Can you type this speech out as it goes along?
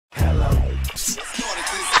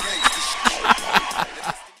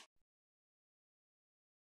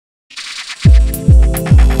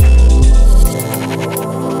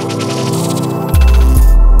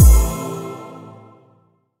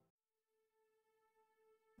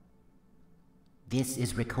This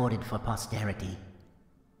is recorded for posterity.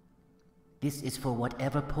 This is for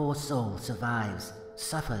whatever poor soul survives,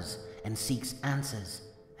 suffers, and seeks answers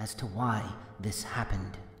as to why this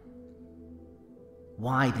happened.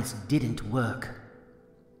 Why this didn't work.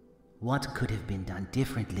 What could have been done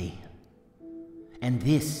differently. And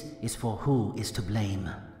this is for who is to blame.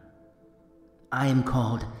 I am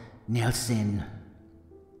called Nelson.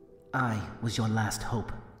 I was your last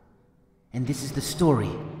hope. And this is the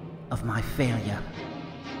story of my failure.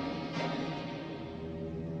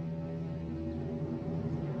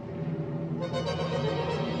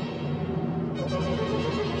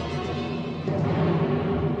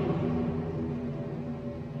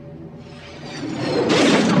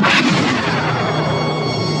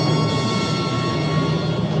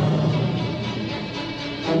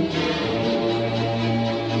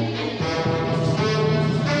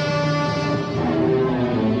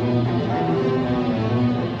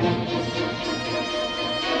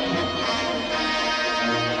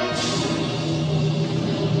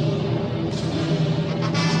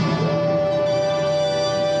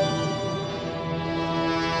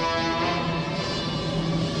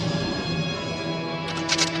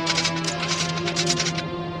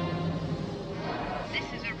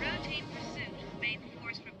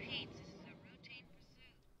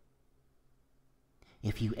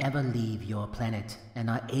 If you ever leave your planet and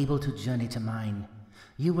are able to journey to mine,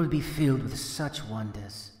 you will be filled with such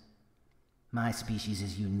wonders. My species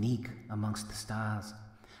is unique amongst the stars.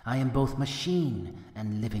 I am both machine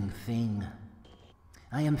and living thing.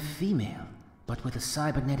 I am female, but with a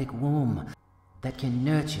cybernetic womb that can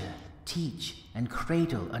nurture, teach, and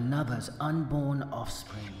cradle another's unborn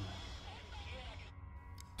offspring.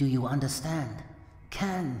 Do you understand?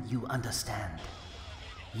 Can you understand?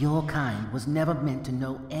 Your kind was never meant to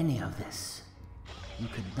know any of this. You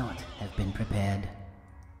could not have been prepared.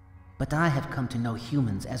 But I have come to know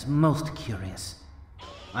humans as most curious.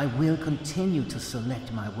 I will continue to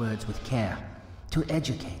select my words with care, to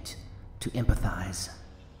educate, to empathize.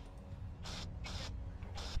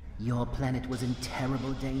 Your planet was in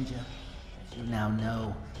terrible danger, as you now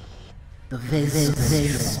know. The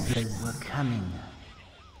visitors were coming.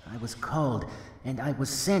 I was called, and I was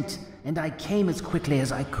sent, and I came as quickly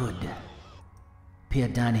as I could.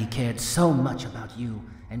 Pierdani cared so much about you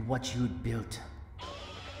and what you'd built,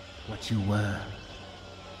 what you were,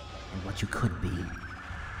 and what you could be.